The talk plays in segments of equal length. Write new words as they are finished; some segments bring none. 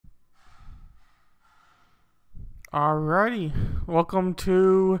Alrighty, welcome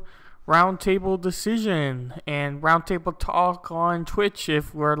to Roundtable Decision and Roundtable Talk on Twitch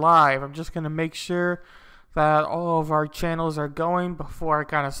if we're live. I'm just going to make sure that all of our channels are going before I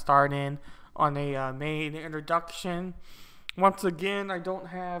kind of start in on a main introduction. Once again, I don't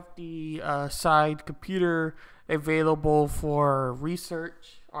have the side computer available for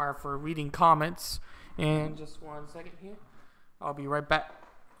research or for reading comments. And just 1 second here, I'll be right back.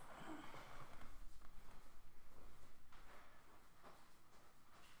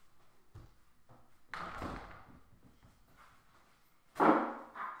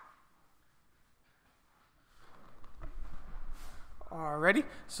 Alrighty,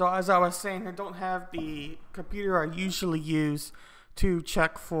 so as I was saying, I don't have the computer I usually use to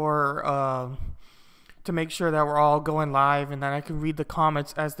check for, to make sure that we're all going live and that I can read the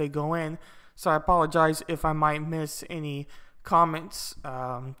comments as they go in. So I apologize if I might miss any comments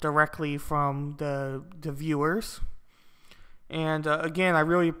directly from the viewers. And again, I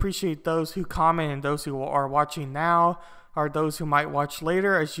really appreciate those who comment and those who are watching now or those who might watch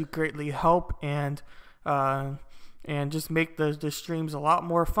later, as you greatly help and just make the streams a lot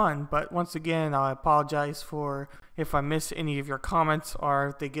more fun. But once again, I apologize for if I miss any of your comments or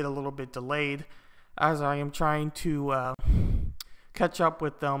if they get a little bit delayed, as I am trying to catch up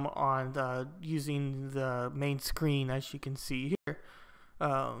with them on using the main screen, as you can see here.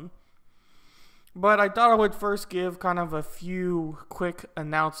 But I thought I would first give kind of a few quick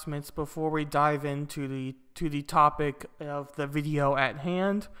announcements before we dive into the topic of the video at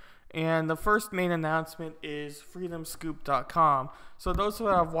hand. And the first main announcement is freedomscoop.com. So those who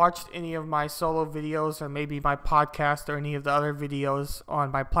have watched any of my solo videos or maybe my podcast or any of the other videos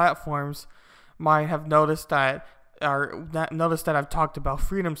on my platforms might have noticed that I've talked about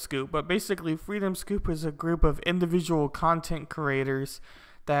Freedom Scoop. But basically, Freedom Scoop is a group of individual content creators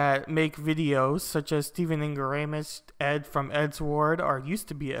that make videos, such as Stephen Ingaramus, Ed from Ed's Ward, or used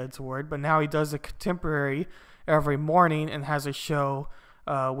to be Ed's Ward, but now he does a contemporary every morning and has a show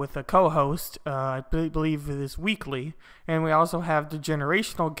with a co-host, I believe it is weekly. And we also have the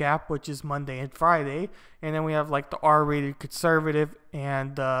Generational Gap, which is Monday and Friday. And then we have like the R-rated conservative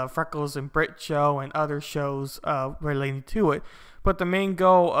and Freckles and Brit show and other shows relating to it. But the main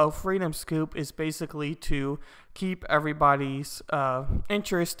goal of Freedom Scoop is basically to keep everybody's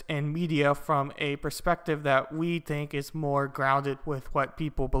interest in media from a perspective that we think is more grounded with what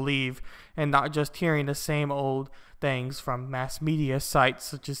people believe and not just hearing the same old things from mass media sites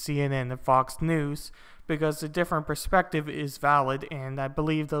such as CNN and Fox News, because a different perspective is valid, and I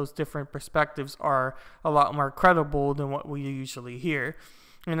believe those different perspectives are a lot more credible than what we usually hear.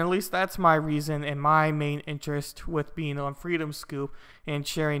 And at least that's my reason and my main interest with being on Freedom Scoop and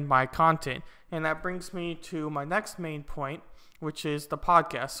sharing my content. And that brings me to my next main point, which is the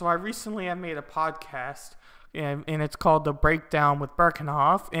podcast. So I made a podcast, and it's called The Breakdown with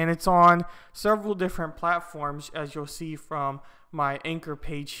Birkenhoff, and it's on several different platforms, as you'll see from my anchor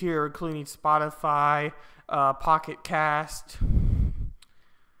page here, including Spotify, Pocket Cast,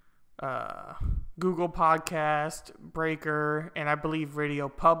 Google Podcast, Breaker, and I believe Radio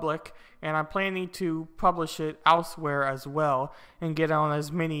Public. And I'm planning to publish it elsewhere as well and get on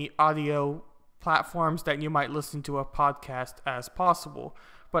as many audio platforms that you might listen to a podcast as possible.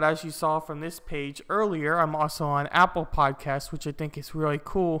 But as you saw from this page earlier, I'm also on Apple Podcasts, which I think is really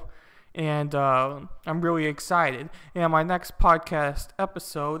cool. And I'm really excited. And my next podcast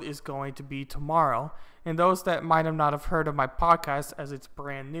episode is going to be tomorrow. And those that might have not have heard of my podcast, as it's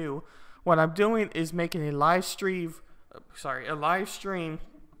brand new, what I'm doing is making a live stream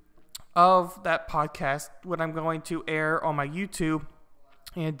of that podcast, what I'm going to air on my YouTube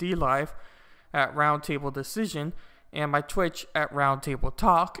and DLive at Roundtable Decision, and my Twitch at Roundtable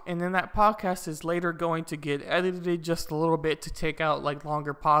Talk. And then that podcast is later going to get edited just a little bit to take out like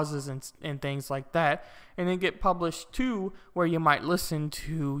longer pauses and things like that, and then get published to where you might listen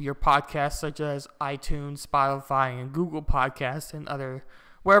to your podcasts, such as iTunes, Spotify, and Google Podcasts, and other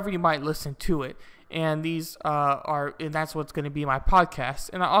wherever you might listen to it. And these and that's what's going to be my podcast.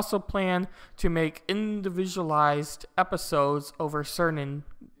 And I also plan to make individualized episodes over certain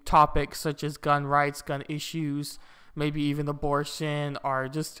topics such as gun rights, gun issues, maybe even abortion, or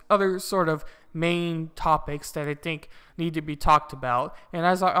just other sort of main topics that I think need to be talked about. And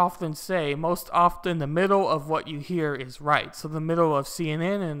as I often say, most often the middle of what you hear is right. So the middle of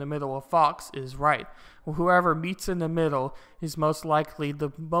CNN and the middle of Fox is right. Whoever meets in the middle is most likely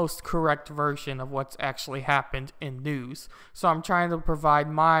the most correct version of what's actually happened in news. So I'm trying to provide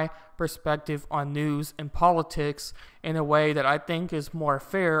my perspective on news and politics in a way that I think is more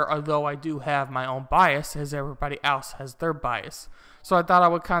fair, although I do have my own bias, as everybody else has their bias. So I thought I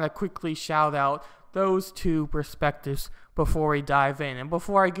would kind of quickly shout out those two perspectives before we dive in. And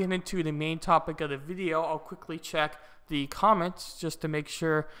before I get into the main topic of the video, I'll quickly check the comments just to make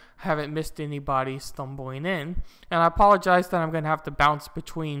sure I haven't missed anybody stumbling in. And I apologize that I'm going to have to bounce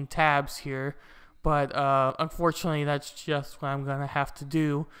between tabs here, but unfortunately that's just what I'm going to have to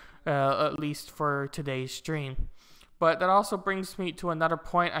do, at least for today's stream. But that also brings me to another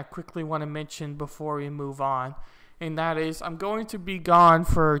point I quickly want to mention before we move on. And that is, I'm going to be gone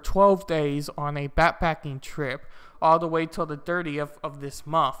for 12 days on a backpacking trip all the way till the 30th of this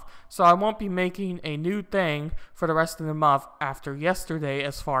month. So I won't be making a new thing for the rest of the month after yesterday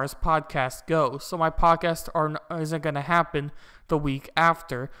as far as podcasts go. So my podcast isn't going to happen the week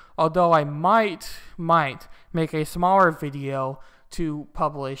after. Although I might make a smaller video to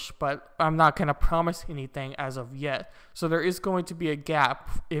publish, but I'm not going to promise anything as of yet. So there is going to be a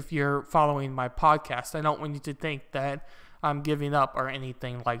gap if you're following my podcast. I don't want you to think that I'm giving up or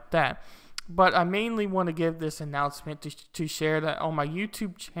anything like that. But I mainly want to give this announcement to share that on my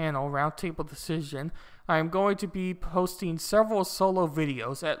YouTube channel, Roundtable Decision, I am going to be posting several solo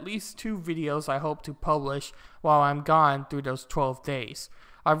videos, at least 2 videos I hope to publish while I'm gone through those 12 days.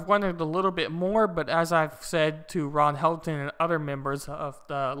 I've wanted a little bit more, but as I've said to Ron Helton and other members of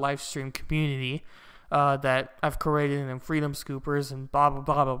the live stream community that I've created in Freedom Scoopers and blah, blah,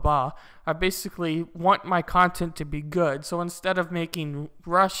 blah, blah, blah, I basically want my content to be good. So instead of making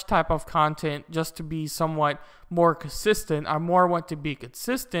rush type of content just to be somewhat more consistent, I more want to be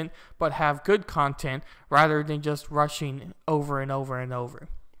consistent but have good content rather than just rushing over and over and over.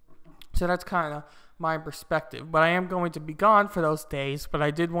 So that's kind of my perspective, but I am going to be gone for those days. But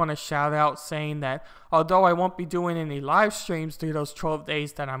I did want to shout out saying that although I won't be doing any live streams through those 12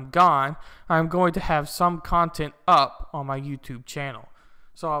 days that I'm gone, I'm going to have some content up on my YouTube channel.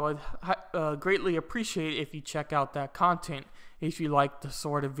 So I would greatly appreciate if you check out that content if you like the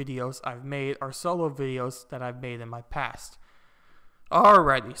sort of videos I've made or solo videos that I've made in my past.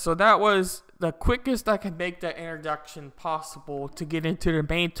 Alrighty, so that was the quickest I could make that introduction possible to get into the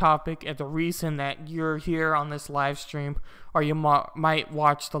main topic and the reason that you're here on this live stream, or you might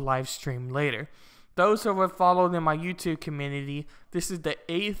watch the live stream later. Those who have followed in my YouTube community, this is the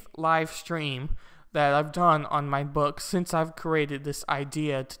 8th live stream that I've done on my book since I've created this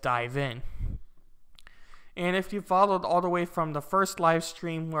idea to dive in. And if you followed all the way from the first live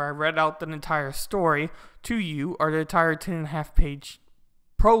stream where I read out the entire story to you, or the entire 10.5 page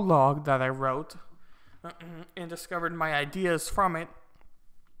prologue that I wrote and discovered my ideas from it,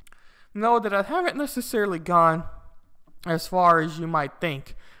 know that I haven't necessarily gone as far as you might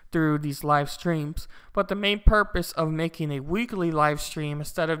think through these live streams, but the main purpose of making a weekly live stream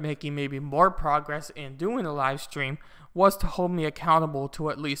instead of making maybe more progress in doing a live stream was to hold me accountable to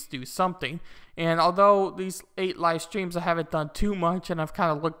at least do something. And although these 8 live streams I haven't done too much, and I've kind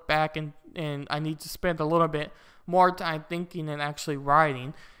of looked back and I need to spend a little bit more time thinking and actually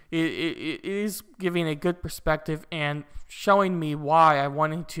writing, it is giving a good perspective and showing me why I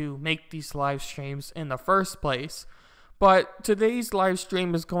wanted to make these live streams in the first place. But today's live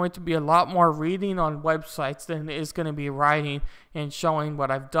stream is going to be a lot more reading on websites than it is going to be writing and showing what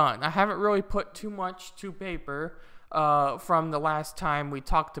I've done. I haven't really put too much to paper from the last time we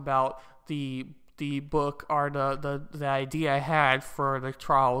talked about the book or the idea I had for the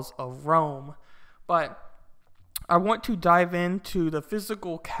Trials of Rome. But I want to dive into the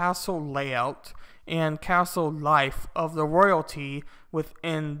physical castle layout and castle life of the royalty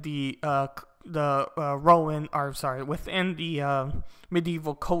within the within the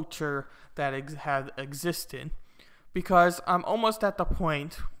medieval culture that had existed. Because I'm almost at the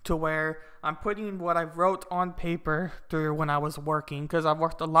point to where I'm putting what I wrote on paper through when I was working, because I've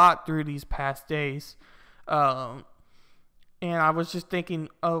worked a lot through these past days. And I was just thinking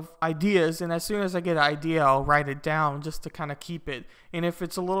of ideas, and as soon as I get an idea, I'll write it down just to kind of keep it. And if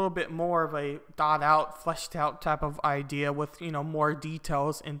it's a little bit more of a thought out, fleshed out type of idea with, more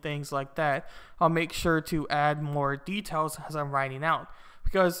details and things like that, I'll make sure to add more details as I'm writing out.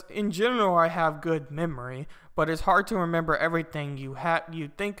 Because in general, I have good memory, but it's hard to remember everything you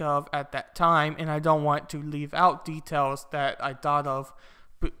think of at that time, and I don't want to leave out details that I thought of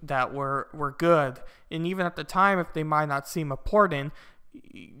that were good. And even at the time, if they might not seem important,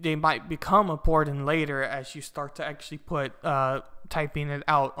 they might become important later as you start to actually put typing it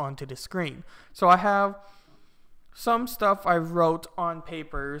out onto the screen. So I have some stuff I wrote on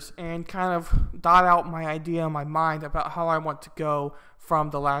papers and kind of thought out my idea in my mind about how I want to go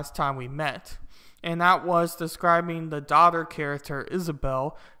from the last time we met. And that was describing the daughter character,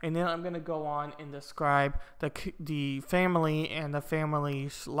 Isabel, and then I'm going to go on and describe the family and the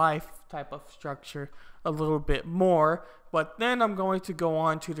family's life type of structure a little bit more, But then I'm going to go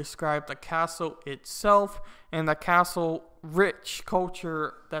on to describe the castle itself and the castle rich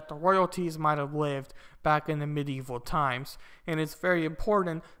culture that the royalties might have lived back in the medieval times. And it's very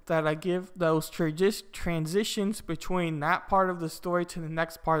important that I give those transitions between that part of the story to the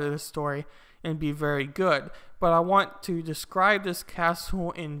next part of the story and be very good. But I want to describe this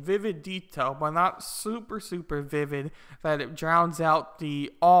castle in vivid detail, but not super vivid that it drowns out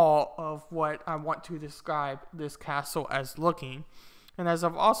the awe of what I want to describe this castle as looking. And as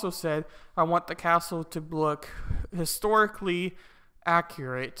I've also said, I want the castle to look historically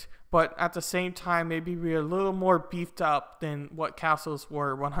accurate, but at the same time maybe be a little more beefed up than what castles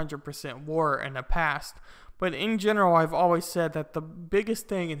were 100% were in the past. But in general, I've always said that the biggest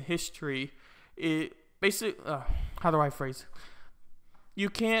thing in history is basically, how do I phrase it? You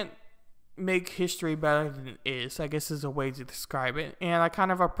can't make history better than it is, I guess is a way to describe it. And I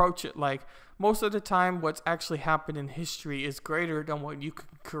kind of approach it like most of the time what's actually happened in history is greater than what you can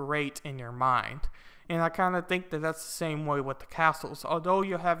create in your mind. And I kind of think that that's the same way with the castles. Although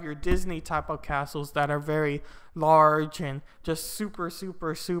you have your Disney type of castles that are very large and just super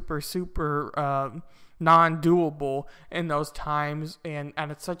non-doable in those times, and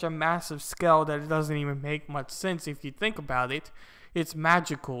at such a massive scale that it doesn't even make much sense if you think about it. It's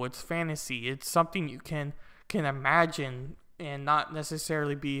magical, it's fantasy, it's something you can imagine and not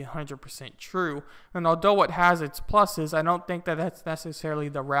necessarily be 100% true. And although it has its pluses, I don't think that that's necessarily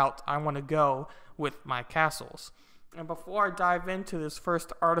the route I want to go with my castles. And before I dive into this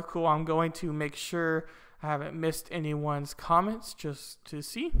first article, I'm going to make sure I haven't missed anyone's comments just to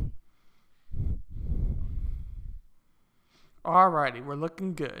see. Alrighty, we're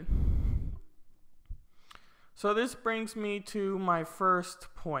looking good. So this brings me to my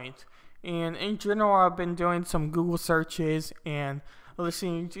first point. And in general, I've been doing some Google searches and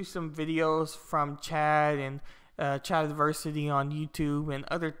listening to some videos from Chad and Chadversity on YouTube and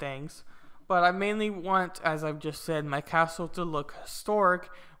other things. But I mainly want, as I've just said, my castle to look historic,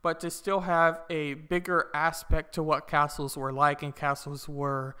 but to still have a bigger aspect to what castles were like and castles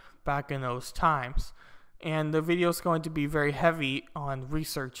were back in those times. And the video is going to be very heavy on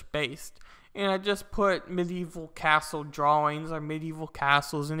research based. And I just put medieval castle drawings or medieval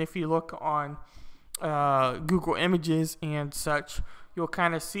castles, and if you look on Google Images and such, you'll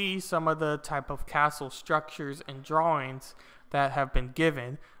kind of see some of the type of castle structures and drawings that have been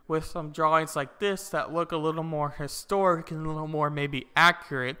given, with some drawings like this that look a little more historic and a little more maybe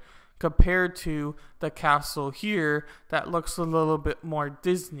accurate compared to the castle here that looks a little bit more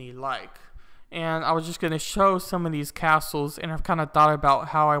Disney-like. And I was just going to show some of these castles, and I've kind of thought about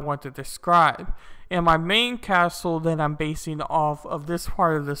how I want to describe. And my main castle that I'm basing off of this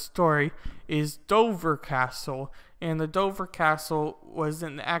part of the story is Dover Castle. And the Dover Castle was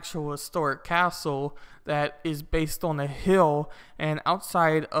an actual historic castle that is based on a hill, and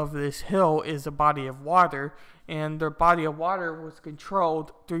outside of this hill is a body of water. And the body of water was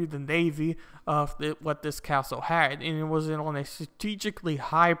controlled through the navy of what this castle had, and it was on a strategically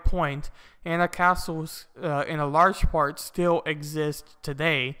high point, and the castles in a large part still exist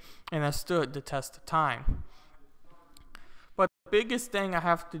today and has stood the test of time. But the biggest thing I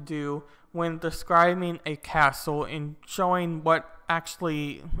have to do when describing a castle and showing what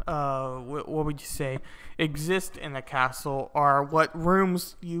actually, what would you say, exist in a castle, are what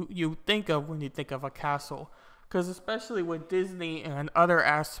rooms you think of when you think of a castle. Because especially with Disney and other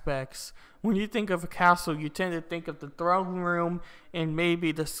aspects, when you think of a castle, you tend to think of the throne room and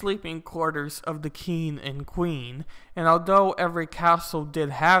maybe the sleeping quarters of the king and queen. And although every castle did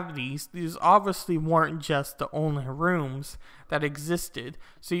have these obviously weren't just the only rooms that existed.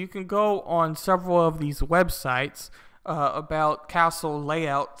 So you can go on several of these websites about castle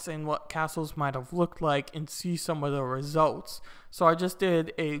layouts and what castles might have looked like and see some of the results. So I just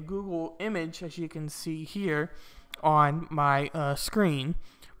did a Google image, as you can see here on my screen.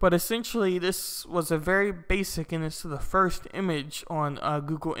 But essentially this was a very basic, and it's the first image on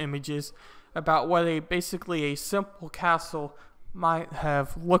Google Images about what basically a simple castle might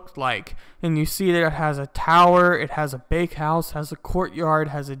have looked like. And you see that it has a tower, it has a bakehouse, has a courtyard,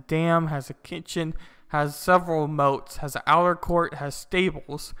 has a dam, has a kitchen, has several moats, has an outer court, has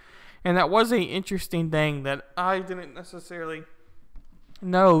stables. And that was an interesting thing that I didn't necessarily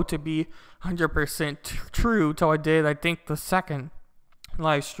know to be 100% true till I did, I think, the second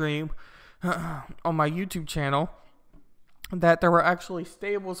live stream on my YouTube channel, that there were actually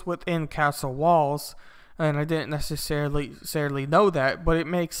stables within castle walls. And I didn't necessarily know that, but it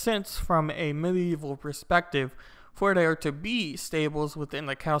makes sense from a medieval perspective for there to be stables within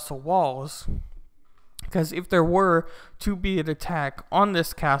the castle walls, Because if there were to be an attack on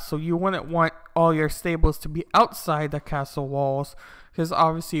this castle, you wouldn't want all your stables to be outside the castle walls, because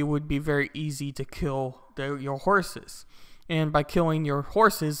obviously it would be very easy to kill your horses. And by killing your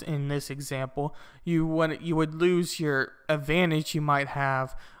horses in this example, you would lose your advantage you might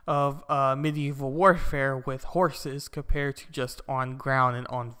have of medieval warfare with horses compared to just on ground and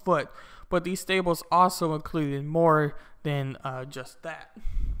on foot. But these stables also included more than just that.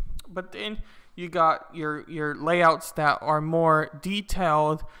 But then you got your layouts that are more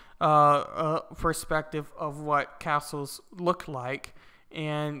detailed perspective of what castles look like.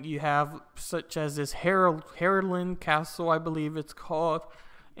 And you have such as this Harlan Castle, I believe it's called,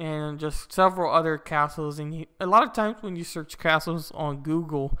 and just several other castles. And a lot of times when you search castles on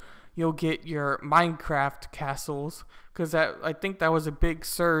Google, you'll get your Minecraft castles, because I think that was a big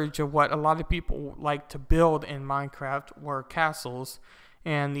surge of what a lot of people like to build in Minecraft were castles.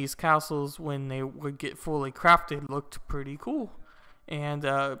 And these castles, when they would get fully crafted, looked pretty cool. And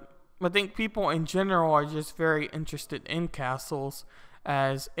I think people in general are just very interested in castles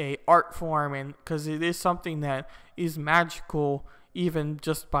as a art form, and because it is something that is magical even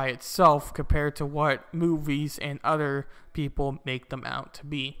just by itself compared to what movies and other people make them out to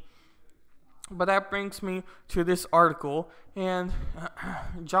be. But that brings me to this article, and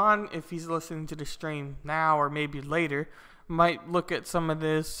John, if he's listening to the stream now or maybe later, might look at some of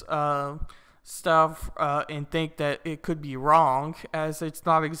this stuff and think that it could be wrong, as it's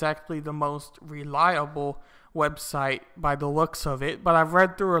not exactly the most reliable website by the looks of it. But I've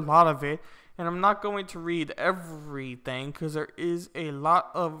read through a lot of it, and I'm not going to read everything because there is a lot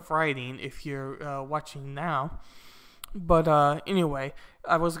of writing if you're watching now. But anyway,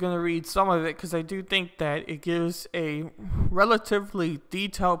 I was going to read some of it because I do think that it gives a relatively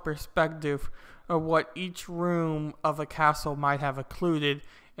detailed perspective of what each room of a castle might have included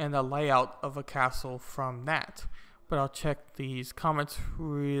and the layout of a castle from that. But I'll check these comments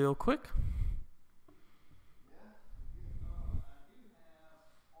real quick.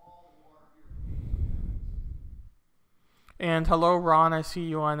 And hello, Ron. I see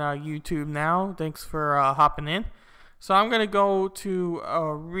you on YouTube now. Thanks for hopping in. So I'm going to go to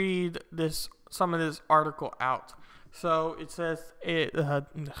read some of this article out. So it says it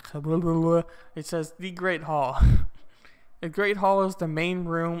says the Great Hall. The Great Hall is the main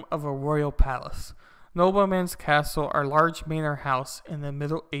room of a royal palace. Noblemen's castle are large manor house in the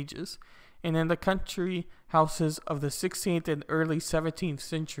Middle Ages, and in the country houses of the 16th and early 17th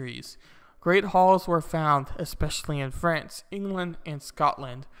centuries. Great halls were found, especially in France, England, and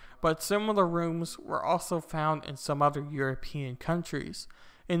Scotland, but similar rooms were also found in some other European countries.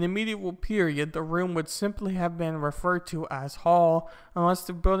 In the medieval period, the room would simply have been referred to as hall unless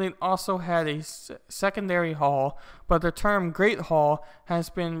the building also had a secondary hall, but the term Great Hall has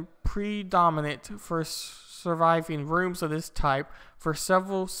been predominant for surviving rooms of this type for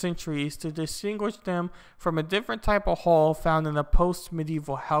several centuries to distinguish them from a different type of hall found in the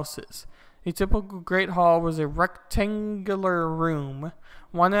post-medieval houses. A typical Great Hall was a rectangular room,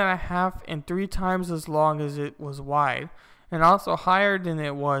 1.5 and 3 times as long as it was wide, and also higher than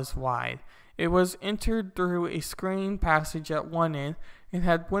it was wide. It was entered through a screened passage at one end and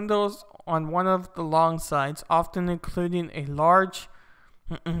had windows on one of the long sides, often including a large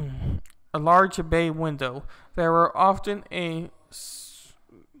bay window. There were often a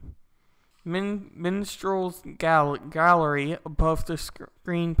minstrel's gallery above the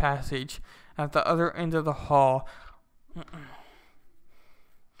screen passage at the other end of the hall.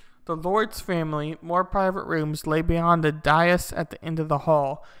 The lord's family, more private rooms lay beyond the dais at the end of the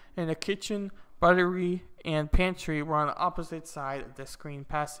hall, and a kitchen, buttery, and pantry were on the opposite side of the screen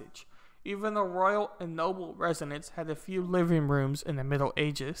passage. Even the royal and noble residence had a few living rooms in the Middle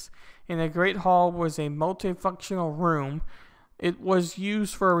Ages, and the Great Hall was a multifunctional room. It was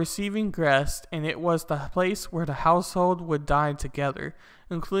used for receiving guests, and it was the place where the household would dine together,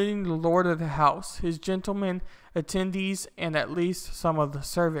 including the lord of the house, his gentlemen, attendees, and at least some of the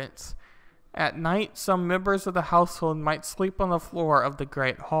servants. At night, some members of the household might sleep on the floor of the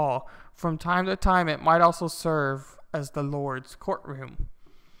Great Hall. From time to time, it might also serve as the lord's courtroom.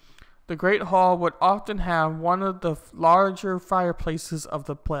 The Great Hall would often have one of the larger fireplaces of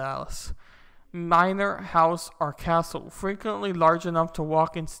the palace. Minor house or castle, frequently large enough to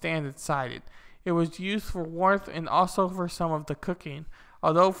walk and stand inside it. It was used for warmth and also for some of the cooking,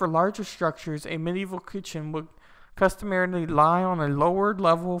 although for larger structures, a medieval kitchen would customarily lie on a lower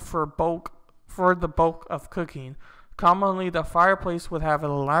level for the bulk of cooking. Commonly, the fireplace would have an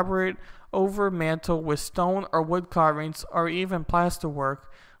elaborate overmantel with stone or wood carvings or even plasterwork,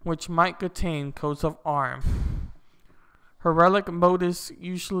 which might contain coats of arms. Heraldic motifs,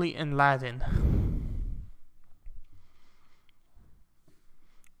 usually in Latin.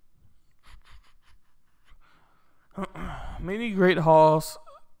 Many great halls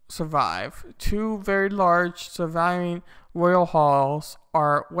survive. Two very large surviving royal halls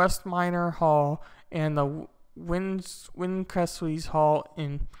are Westminster Hall and the Winchelsea Hall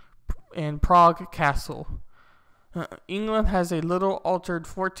in Prague Castle. England has a little altered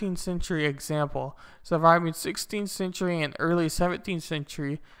 14th century example, surviving 16th century and early 17th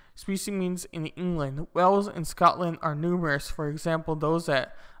century specimens in England. Wells and Scotland are numerous, for example those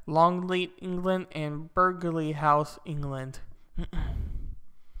at Longleat, England and Burghley House, England.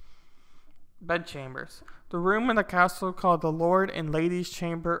 Bedchambers. The room in the castle called the Lord and Lady's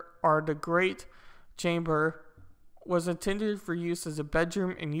Chamber or the Great Chamber was intended for use as a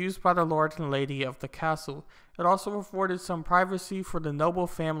bedroom and used by the Lord and Lady of the castle. It also afforded some privacy for the noble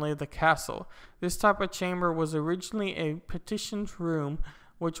family of the castle. This type of chamber was originally a petitioned room,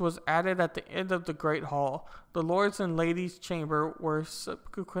 which was added at the end of the Great Hall. The Lord's and Ladies' Chamber were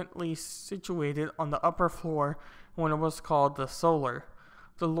subsequently situated on the upper floor when it was called the Solar.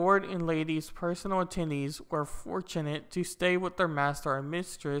 The Lord and Lady's personal attendees were fortunate to stay with their master and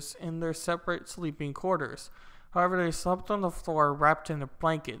mistress in their separate sleeping quarters. However, they slept on the floor wrapped in a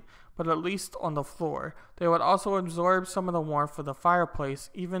blanket, but at least on the floor. They would also absorb some of the warmth of the fireplace,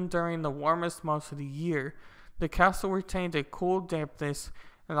 even during the warmest months of the year. The castle retained a cool dampness,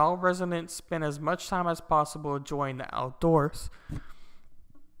 and all residents spent as much time as possible enjoying the outdoors.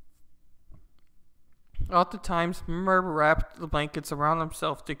 Oftentimes, members wrapped the blankets around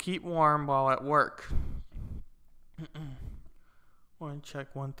themselves to keep warm while at work. Want to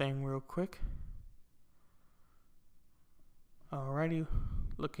check one thing real quick. Alrighty,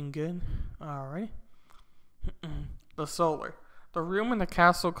 looking good. Alrighty. The Solar. The room in the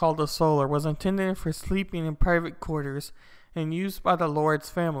castle called the Solar was intended for sleeping in private quarters and used by the Lord's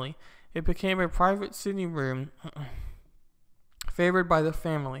family. It became a private sitting room favored by the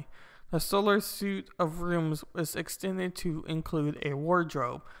family. The Solar suite of rooms was extended to include a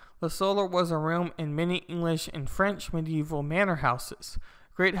wardrobe. The Solar was a room in many English and French medieval manor houses,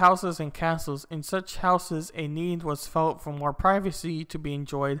 great houses and castles. In such houses, a need was felt for more privacy to be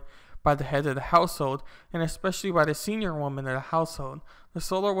enjoyed by the head of the household, and especially by the senior woman of the household. The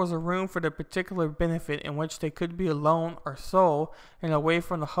Solar was a room for the particular benefit in which they could be alone or sole and away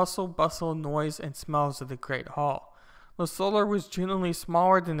from the hustle, bustle, noise, and smells of the Great Hall. The Solar was generally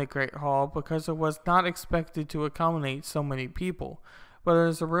smaller than the Great Hall because it was not expected to accommodate so many people, but it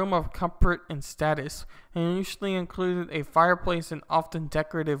was a room of comfort and status, and usually included a fireplace and often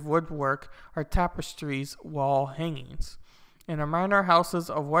decorative woodwork or tapestries wall hangings. In the manor houses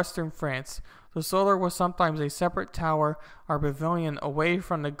of western France, the Solar was sometimes a separate tower or pavilion away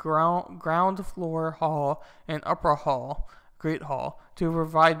from the ground floor hall and upper hall, Great Hall, to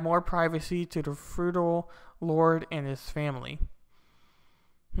provide more privacy to the frugal Lord and his family.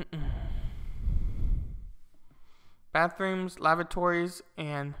 Bathrooms, lavatories,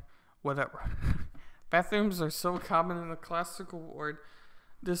 and whatever. Bathrooms are so common in the classical world.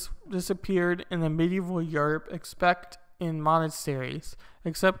 This disappeared in the medieval Europe, except in monasteries.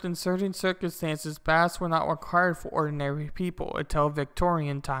 Except in certain circumstances, baths were not required for ordinary people until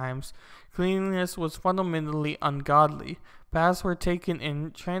Victorian times. Cleanliness was fundamentally ungodly. Baths were taken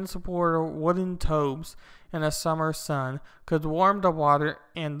in transportable wooden tubs in a summer sun, could warm the water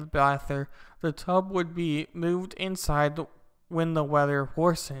and the bather. The tub would be moved inside when the weather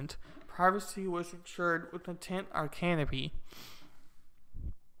worsened. Privacy was ensured with a tent or canopy.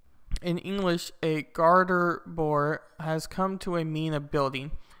 In English, a garter bore has come to mean a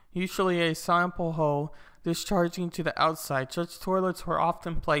building, usually a sample hole discharging to the outside. Such toilets were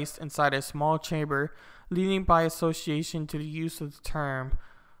often placed inside a small chamber, leading by association to the use of the term,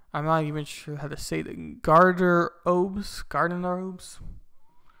 I'm not even sure how to say it, garden-robes.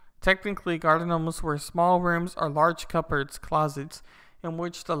 Technically, garden-robes were small rooms or large cupboards, closets, in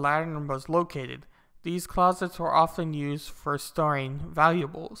which the latter was located. These closets were often used for storing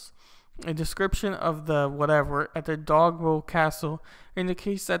valuables. A description of the whatever at the Dogwell Castle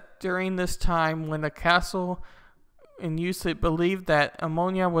indicates that during this time when the castle in use, it believed that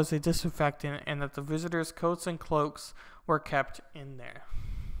ammonia was a disinfectant and that the visitors' coats and cloaks were kept in there.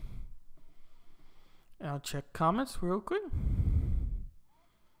 I'll check comments real quick.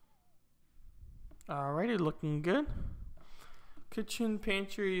 Alrighty, looking good. Kitchen,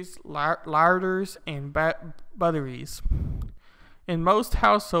 pantries, larders, and butteries. In most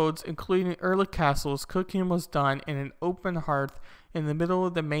households, including early castles, cooking was done in an open hearth in the middle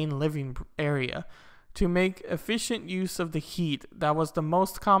of the main living area. To make efficient use of the heat, that was the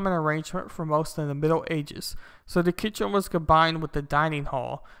most common arrangement for most in the Middle Ages, so the kitchen was combined with the dining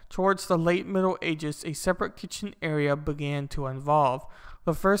hall. Towards the late Middle Ages, a separate kitchen area began to evolve.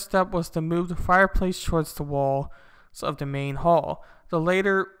 The first step was to move the fireplace towards the walls of the main hall.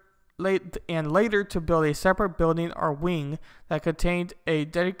 Later to build a separate building or wing that contained a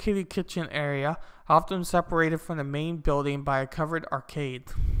dedicated kitchen area, often separated from the main building by a covered arcade.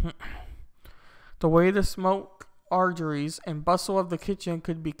 The way the smoke arteries and bustle of the kitchen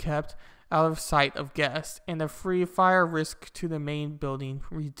could be kept out of sight of guests, and the free fire risk to the main building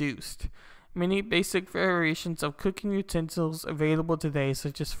reduced. Many basic variations of cooking utensils available today,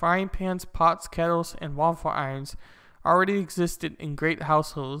 such as frying pans, pots, kettles, and waffle irons, already existed in great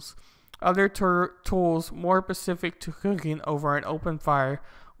households. Other tools more specific to cooking over an open fire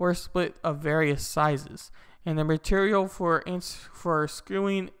were split of various sizes, and the material for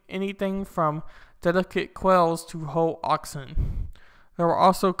screwing anything from delicate quails to whole oxen. There were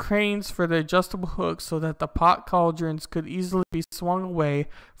also cranes for the adjustable hooks so that the pot cauldrons could easily be swung away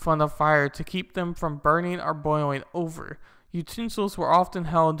from the fire to keep them from burning or boiling over. Utensils were often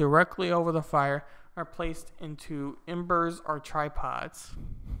held directly over the fire or placed into embers or tripods.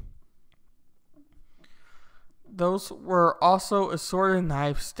 Those were also assorted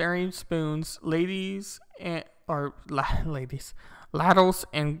knives, stirring spoons, ladles, and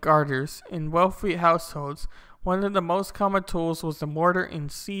garters. In wealthy households, one of the most common tools was the mortar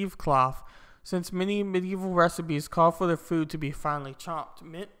and sieve cloth, since many medieval recipes call for the food to be finely chopped,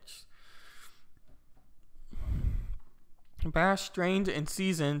 minced, mashed, strained, and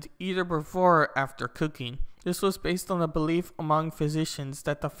seasoned either before or after cooking. This was based on the belief among physicians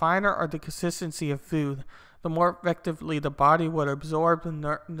that the finer or the consistency of food, the more effectively the body would absorb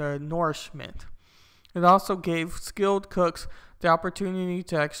the nourishment. It also gave skilled cooks the opportunity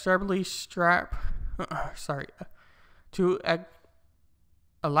to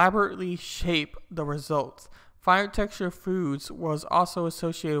elaborately shape the results. Fine texture foods was also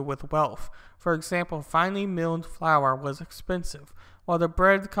associated with wealth. For example, finely milled flour was expensive, while the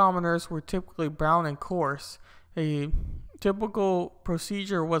bread commoners were typically brown and coarse. A typical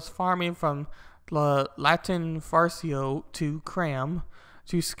procedure was farming from the Latin farcio to cram.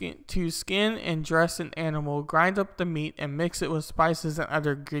 To skin and dress an animal, grind up the meat and mix it with spices and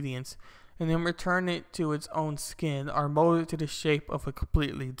other ingredients, and then return it to its own skin or mold it to the shape of a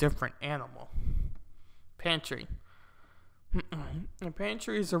completely different animal. Pantry. A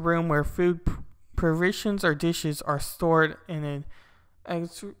pantry is a room where food provisions or dishes are stored in an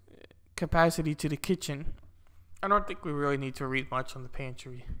capacity to the kitchen. I don't think we really need to read much on the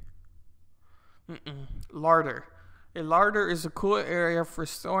pantry. Larder. A larder is a cool area for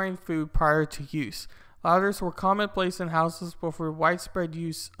storing food prior to use. Larders were commonplace in houses before widespread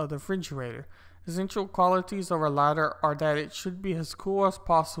use of the refrigerator. Essential qualities of a larder are that it should be as cool as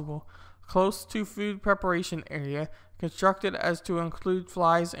possible, close to food preparation area, constructed as to include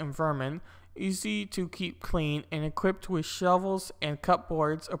flies and vermin, easy to keep clean, and equipped with shovels and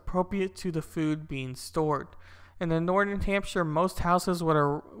cupboards appropriate to the food being stored. In the Northern Hampshire, most houses would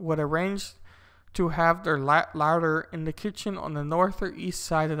arrange to have their larder in the kitchen on the north or east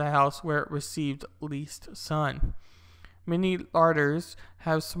side of the house where it received least sun. Many larders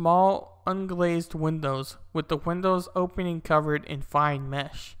have small unglazed windows, with the windows opening covered in fine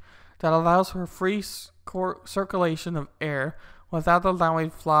mesh that allows for free circulation of air without allowing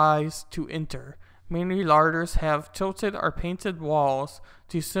flies to enter. Many larders have tilted or painted walls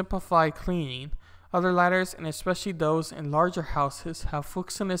to simplify cleaning. Other ladders, and especially those in larger houses, have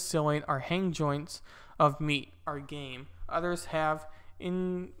hooks in the ceiling or hang joints of meat or game. Others have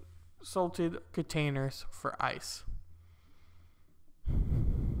insulted containers for ice.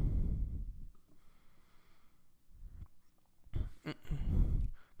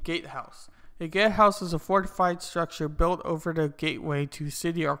 Gatehouse. A gatehouse is a fortified structure built over the gateway to a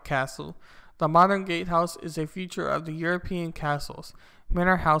city or castle. The modern gatehouse is a feature of the European castles,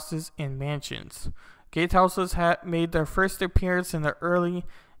 manor houses, and mansions. Gatehouses had made their first appearance in the early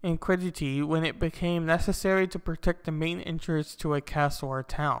antiquity when it became necessary to protect the main entrance to a castle or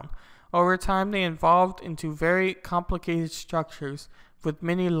town. Over time, they evolved into very complicated structures with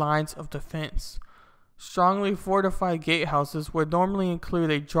many lines of defense. Strongly fortified gatehouses would normally include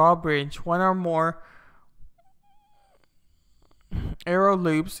a drawbridge, one or more arrow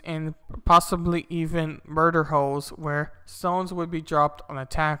loops, and possibly even murder holes where stones would be dropped on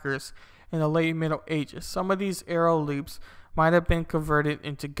attackers in the late Middle Ages. Some of these arrow loops might have been converted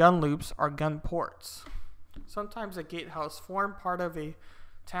into gun loops or gun ports. Sometimes a gatehouse formed part of a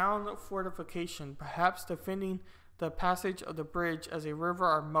town fortification, perhaps defending the passage of the bridge as a river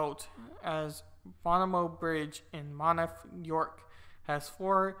or moat, as Bournemouth Bridge in Monmouth, York, has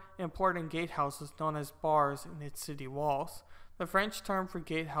 4 important gatehouses known as bars in its city walls. The French term for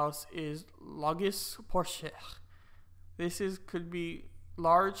gatehouse is logis porche. This could be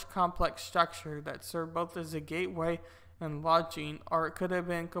large, complex structure that served both as a gateway and lodging, or it could have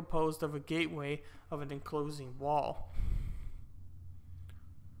been composed of a gateway of an enclosing wall.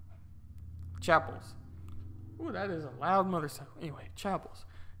 Chapels. Ooh, that is a loud motorcycle. Anyway, chapels.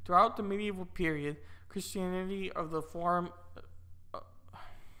 Throughout the medieval period, Christianity of the form...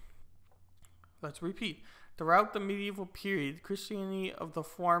 let's repeat. Throughout the medieval period, Christianity of the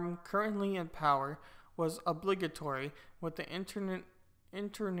form currently in power was obligatory with the intermediate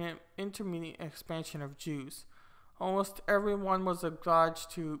expansion of Jews. Almost everyone was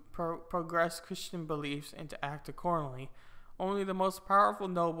obliged to progress Christian beliefs and to act accordingly. Only the most powerful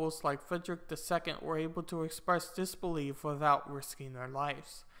nobles like Frederick II were able to express disbelief without risking their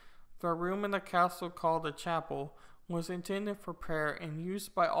lives. The room in the castle called a chapel was intended for prayer and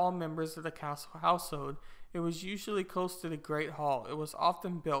used by all members of the castle household. It was usually close to the Great Hall. It was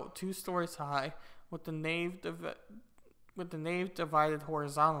often built 2 stories high, with the nave divided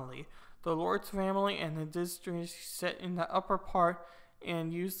horizontally. The lord's family and the districts sat in the upper part,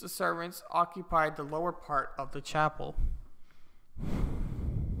 and the servants occupied the lower part of the chapel.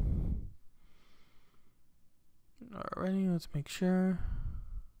 Alrighty, let's make sure.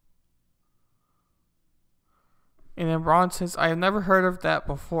 And then Ron says, I have never heard of that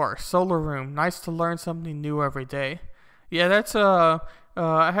before. Solar room. Nice to learn something new every day. Yeah, that's I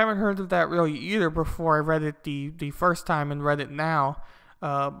haven't heard of that really either before I read it the first time and read it now.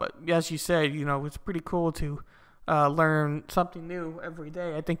 But as you said, you know, it's pretty cool to learn something new every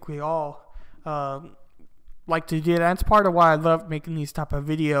day. I think we all like to do that. That's part of why I love making these type of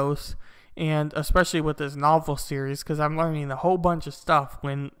videos, and especially with this novel series, because I'm learning a whole bunch of stuff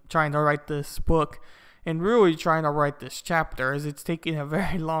when trying to write this book. And really trying to write this chapter, as it's taking a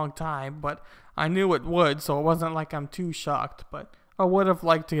very long time, but I knew it would, so it wasn't like I'm too shocked. But I would have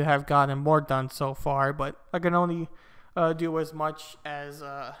liked to have gotten more done so far, but I can only do as much as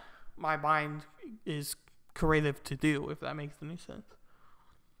my mind is creative to do, if that makes any sense.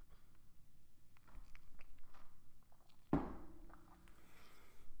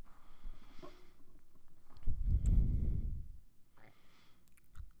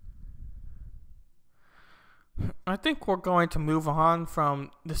 I think we're going to move on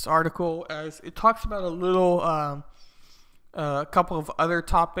from this article, as it talks about a couple of other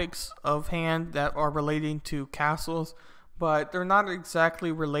topics of hand that are relating to castles, but they're not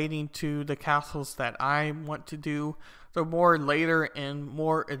exactly relating to the castles that I want to do. They're more later and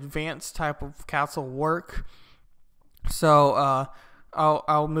more advanced type of castle work. So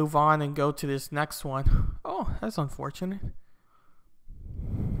I'll move on and go to this next one. Oh, that's unfortunate.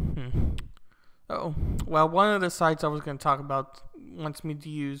 Oh, well, one of the sites I was going to talk about wants me to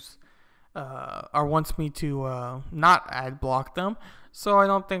use, or wants me to not ad block them, so I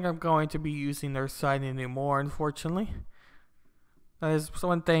don't think I'm going to be using their site anymore, unfortunately. That is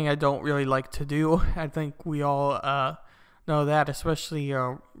one thing I don't really like to do. I think we all know that, especially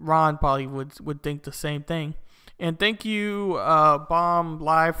Ron probably would think the same thing. And thank you, Bomb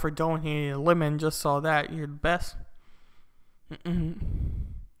Live, for donating a lemon. Just saw that. You're the best.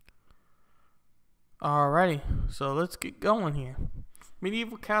 Alrighty, so let's get going here.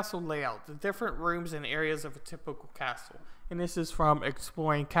 Medieval castle layout, the different rooms and areas of a typical castle. And this is from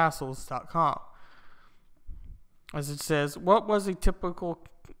exploringcastles.com. As it says, what was a typical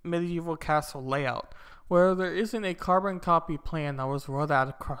medieval castle layout? Well, there isn't a carbon copy plan that was rolled out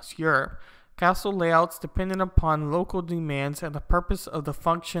across Europe. Castle layouts depended upon local demands and the purpose of the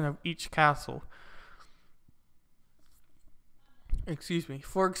function of each castle.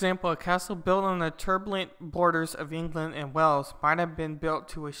 For example, a castle built on the turbulent borders of England and Wales might have been built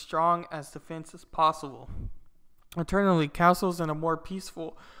to as strong as defense as possible. Alternatively, castles in a more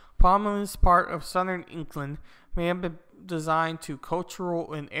peaceful, prominent part of southern England may have been designed to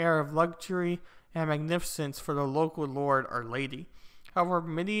cultural an air of luxury and magnificence for the local lord or lady. However,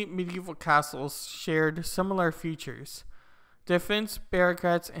 many medieval castles shared similar features. Defense,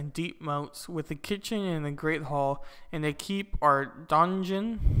 barricades, and deep moats, with a kitchen in the great hall and a keep or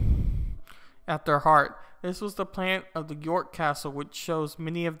donjon at their heart. This was the plan of the York Castle, which shows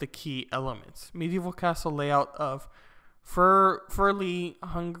many of the key elements. Medieval castle layout of Furley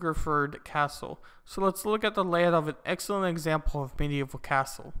Hungerford Castle. So let's look at the layout of an excellent example of medieval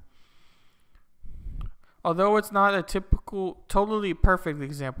castle. Although it's not a typical, totally perfect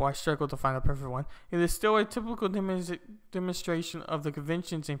example, I struggle to find a perfect one, it is still a typical demonstration of the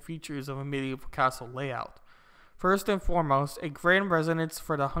conventions and features of a medieval castle layout. First and foremost, a grand residence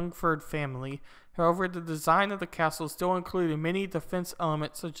for the Hungerford family. However, the design of the castle still included many defense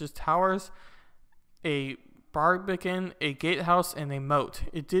elements such as towers, a barbican, a gatehouse, and a moat.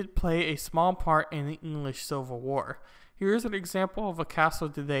 It did play a small part in the English Civil War. Here's an example of a castle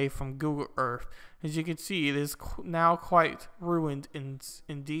today from Google Earth. As you can see, it is now quite ruined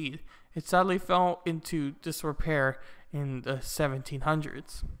indeed. It sadly fell into disrepair in the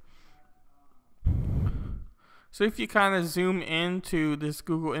 1700s. So if you kind of zoom into this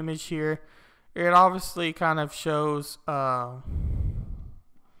Google image here, it obviously kind of shows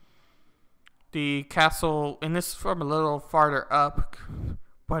the castle, and this is from a little farther up,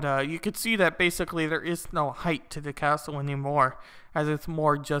 but you could see that basically there is no height to the castle anymore, as it's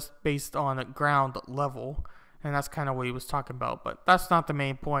more just based on a ground level, and that's kind of what he was talking about, but that's not the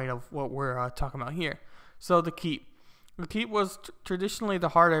main point of what we're talking about here. So the keep. The keep was traditionally the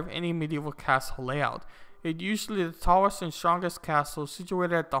heart of any medieval castle layout. It usually the tallest and strongest castle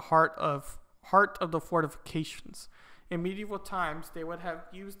situated at the heart of the fortifications. In medieval times, they would have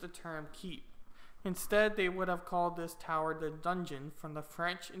used the term keep. Instead, they would have called this tower the dungeon, from the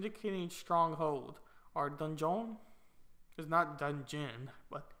French indicating stronghold, or donjon. It's not dungeon,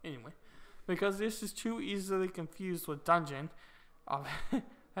 but anyway. Because this is too easily confused with dungeon,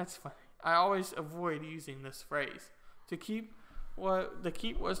 that's funny. I always avoid using this phrase. The keep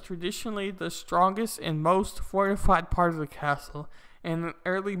was traditionally the strongest and most fortified part of the castle. In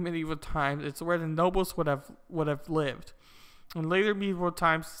early medieval times, it's where the nobles would have lived. In later medieval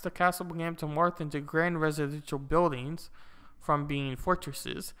times, the castle began to morph into grand residential buildings from being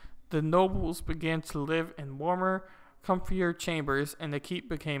fortresses. The nobles began to live in warmer, comfier chambers, and the keep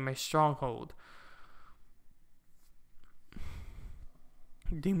became a stronghold.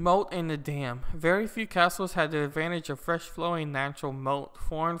 The moat and the dam. Very few castles had the advantage of fresh-flowing natural moat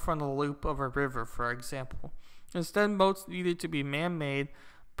formed from the loop of a river, for example. Instead, moats needed to be man-made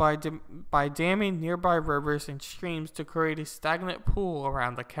by damming nearby rivers and streams to create a stagnant pool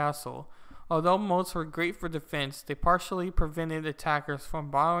around the castle. Although moats were great for defense, they partially prevented attackers from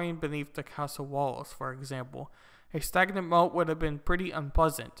burrowing beneath the castle walls, for example. A stagnant moat would have been pretty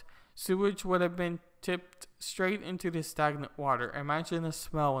unpleasant. Sewage would have been tipped straight into the stagnant water. Imagine the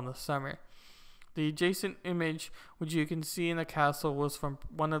smell in the summer. The adjacent image, which you can see in the castle, was from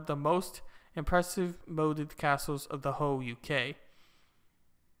one of the most impressive moated castles of the whole UK.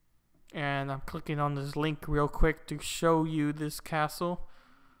 And I'm clicking on this link real quick to show you this castle.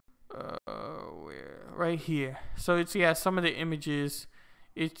 Right here. So it's, yeah, some of the images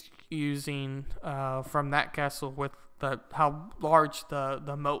it's using from that castle with how large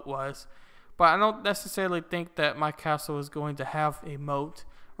the moat was. But I don't necessarily think that my castle is going to have a moat,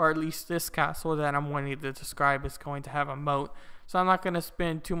 or at least this castle that I'm wanting to describe is going to have a moat. So I'm not going to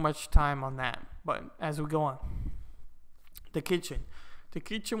spend too much time on that. But as we go on. The kitchen. The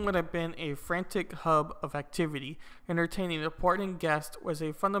kitchen would have been a frantic hub of activity. Entertaining important guests was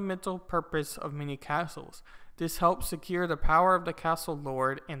a fundamental purpose of many castles. This helped secure the power of the castle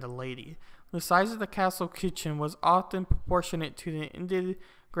lord and the lady. The size of the castle kitchen was often proportionate to the intended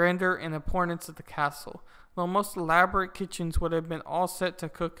grandeur and importance of the castle. The most elaborate kitchens would have been all set to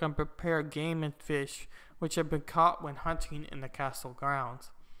cook and prepare game and fish, which had been caught when hunting in the castle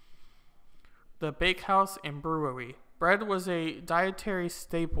grounds. The bakehouse and brewery. Bread was a dietary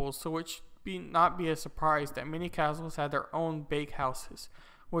staple, so it should not be a surprise that many castles had their own bakehouses,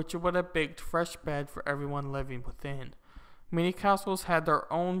 which would have baked fresh bread for everyone living within. Many castles had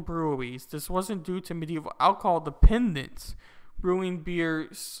their own breweries. This wasn't due to medieval alcohol dependence. Brewing beer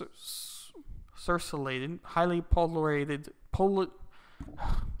circulated, highly polluted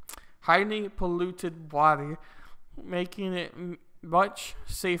water, making it much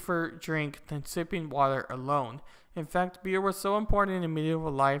safer drink than sipping water alone. In fact, beer was so important in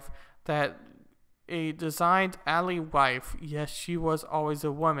medieval life that a designed alley wife, yes, she was always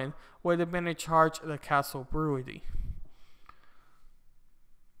a woman, would have been in charge of the castle brewery.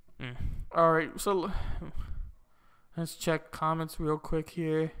 Alright, so let's check comments real quick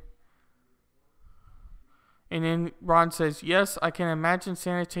here. And then Ron says, yes, I can imagine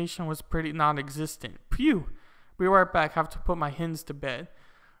sanitation was pretty non-existent. Phew. Be right back. Have to put my hens to bed.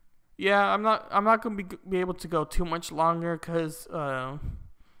 Yeah, I'm not going to be able to go too much longer because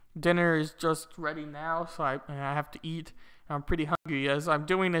dinner is just ready now, so I have to eat. I'm pretty hungry as I'm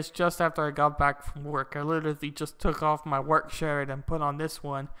doing this just after I got back from work. I literally just took off my work shirt and put on this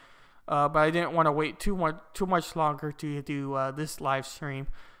one, but I didn't want to wait too much longer to do this live stream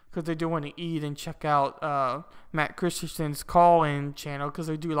because I do want to eat and check out Matt Christensen's call-in channel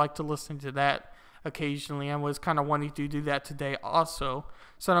because I do like to listen to that occasionally. I was kind of wanting to do that today also.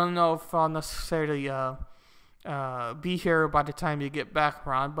 So I don't know if I'll necessarily be here by the time you get back,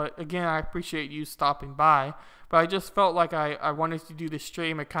 Ron. But again, I appreciate you stopping by. But I just felt like I wanted to do this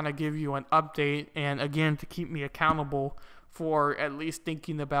stream and kind of give you an update. And again, to keep me accountable for at least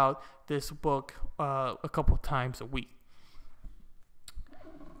thinking about this book a couple times a week.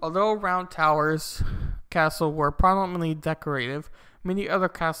 Although round towers castle were prominently decorative, many other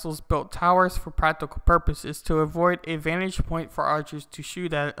castles built towers for practical purposes to avoid a vantage point for archers to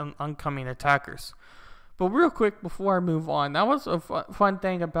shoot at oncoming attackers. But real quick before I move on, that was a fun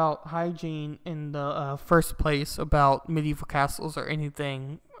thing about hygiene in the first place about medieval castles or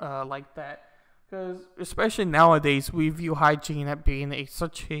anything like that. Because especially nowadays, we view hygiene as being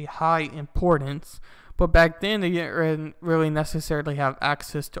such a high importance. But back then, they didn't really necessarily have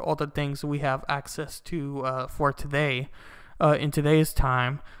access to all the things we have access to for today, in today's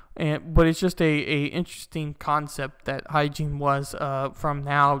time. But it's just a interesting concept that hygiene was from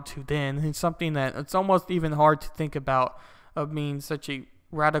now to then. It's something that it's almost even hard to think about of being such a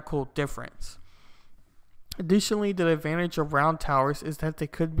radical difference. Additionally, the advantage of round towers is that they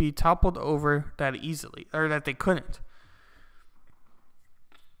could be toppled over that easily, or that they couldn't.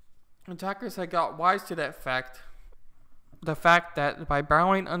 Attackers had got wise to that fact. The fact that by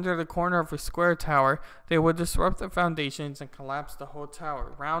burrowing under the corner of a square tower, they would disrupt the foundations and collapse the whole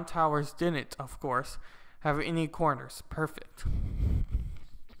tower. Round towers didn't, of course, have any corners. Perfect.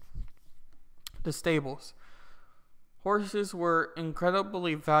 The stables. Horses were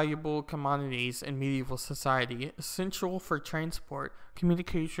incredibly valuable commodities in medieval society, essential for transport,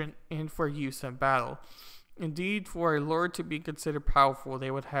 communication, and for use in battle. Indeed, for a lord to be considered powerful, they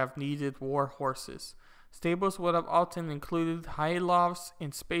would have needed war horses. Stables would have often included hay lofts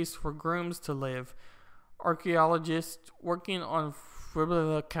and space for grooms to live. Archaeologists working on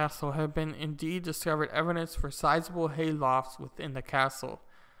Fribla Castle have been indeed discovered evidence for sizable hay lofts within the castle.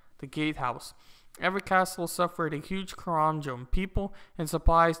 The gatehouse. Every castle suffered a huge conundrum. People and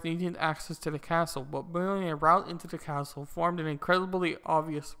supplies needed access to the castle, but building a route into the castle formed an incredibly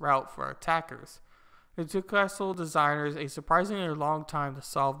obvious route for attackers. It took castle designers a surprisingly long time to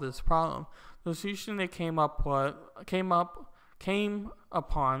solve this problem. The solution they came upon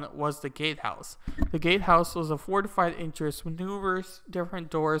was the gatehouse. The gatehouse was a fortified entrance with numerous different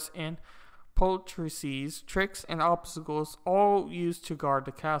doors and portcullises, tricks, and obstacles, all used to guard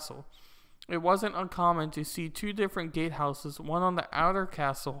the castle. It wasn't uncommon to see two different gatehouses, one on the outer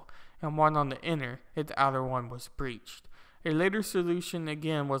castle and one on the inner, if the outer one was breached. A later solution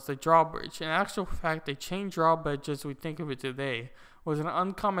again was the drawbridge. In actual fact, a chain drawbridge as we think of it today was an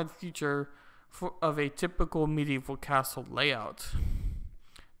uncommon feature of a typical medieval castle layout.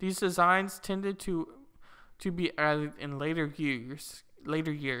 These designs tended to be added in later years.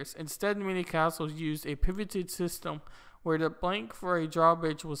 Instead, many castles used a pivoted system where the plank for a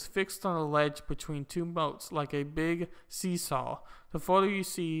drawbridge was fixed on a ledge between two moats like a big seesaw. The photo you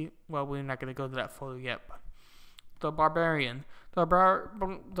see, well, we're not going to go to that photo yet, but the barbarian. Barbarian.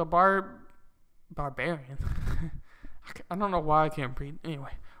 I don't know why I can't breathe.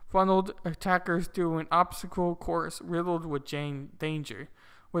 Anyway, funneled attackers through an obstacle course riddled with danger.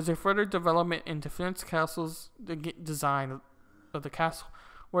 Was a further development in defense castles design of the castle.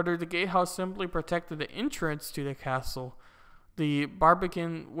 Whether the gatehouse simply protected the entrance to the castle, the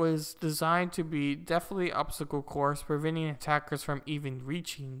barbican was designed to be definitely obstacle course, preventing attackers from even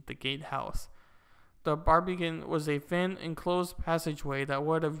reaching the gatehouse. The barbican was a thin, enclosed passageway that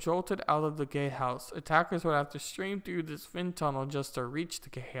would have jolted out of the gatehouse. Attackers would have to stream through this thin tunnel just to reach the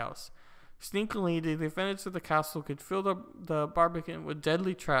gatehouse. Sneakily, the defenders of the castle could fill the barbican with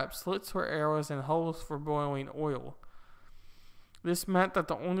deadly traps, slits for arrows, and holes for boiling oil. This meant that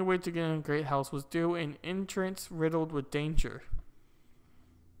the only way to get in the great house was through an entrance riddled with danger.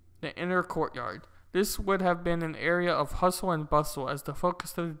 The inner courtyard. This would have been an area of hustle and bustle as the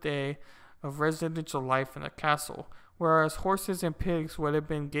focus of the day of residential life in the castle. Whereas horses and pigs would have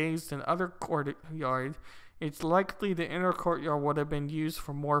been gazed in other courtyard, it's likely the inner courtyard would have been used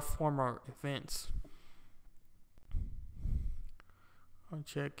for more formal events. I'll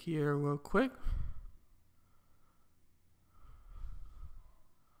check here real quick.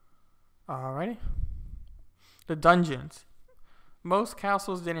 Alrighty. The dungeons. Most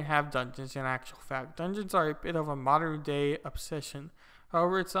castles didn't have dungeons in actual fact. Dungeons are a bit of a modern day obsession.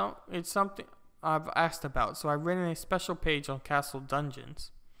 However, it's something I've asked about, so I've written a special page on castle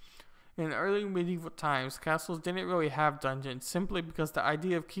dungeons. In early medieval times, castles didn't really have dungeons simply because the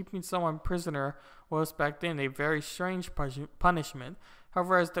idea of keeping someone prisoner was back then a very strange punishment.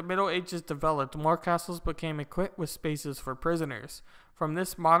 However, as the Middle Ages developed, more castles became equipped with spaces for prisoners. From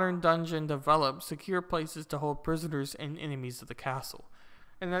this, modern dungeon developed secure places to hold prisoners and enemies of the castle.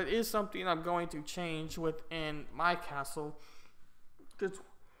 And that is something I'm going to change within my castle.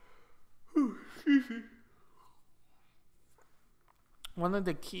 One of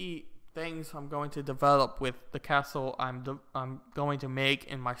the key things I'm going to develop with the castle I'm going to make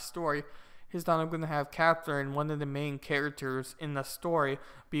in my story is that I'm going to have Catherine, one of the main characters in the story,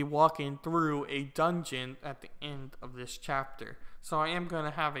 be walking through a dungeon at the end of this chapter. So I am going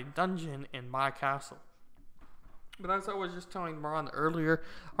to have a dungeon in my castle. But as I was just telling Ron earlier,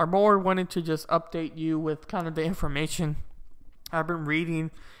 I more wanted to just update you with kind of the information I've been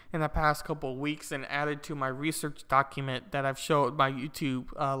reading in the past couple of weeks and added to my research document that I've showed my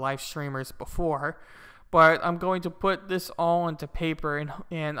YouTube live streamers before. But I'm going to put this all into paper,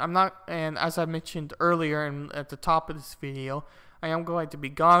 and as I mentioned earlier and at the top of this video, I am going to be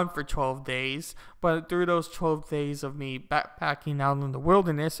gone for 12 days, but through those 12 days of me backpacking out in the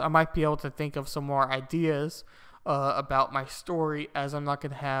wilderness, I might be able to think of some more ideas about my story, as I'm not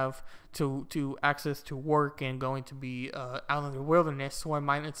going to have to access to work and going to be out in the wilderness, so I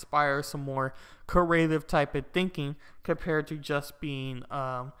might inspire some more creative type of thinking compared to just being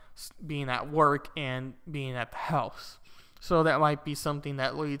at work and being at the house. So that might be something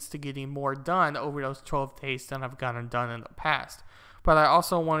that leads to getting more done over those 12 days than I've gotten done in the past. But I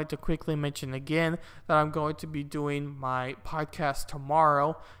also wanted to quickly mention again that I'm going to be doing my podcast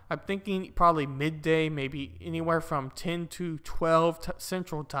tomorrow. I'm thinking probably midday, maybe anywhere from 10 to 12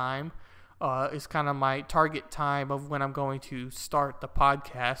 Central Time is kind of my target time of when I'm going to start the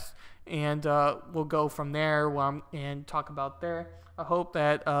podcast. And we'll go from there and talk about there. I hope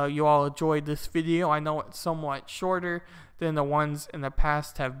that you all enjoyed this video. I know it's somewhat shorter than the ones in the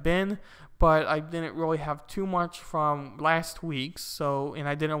past have been, but I didn't really have too much from last week's, and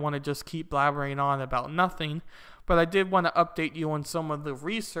I didn't want to just keep blabbering on about nothing. But I did want to update you on some of the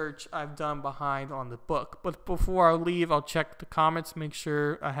research I've done behind on the book. But before I leave, I'll check the comments, make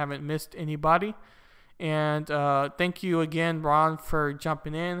sure I haven't missed anybody. And thank you again, Ron, for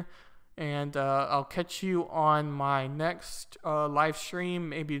jumping in. And I'll catch you on my next live stream,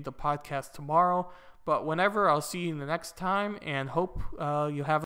 maybe the podcast tomorrow. But whenever, I'll see you the next time, and hope you have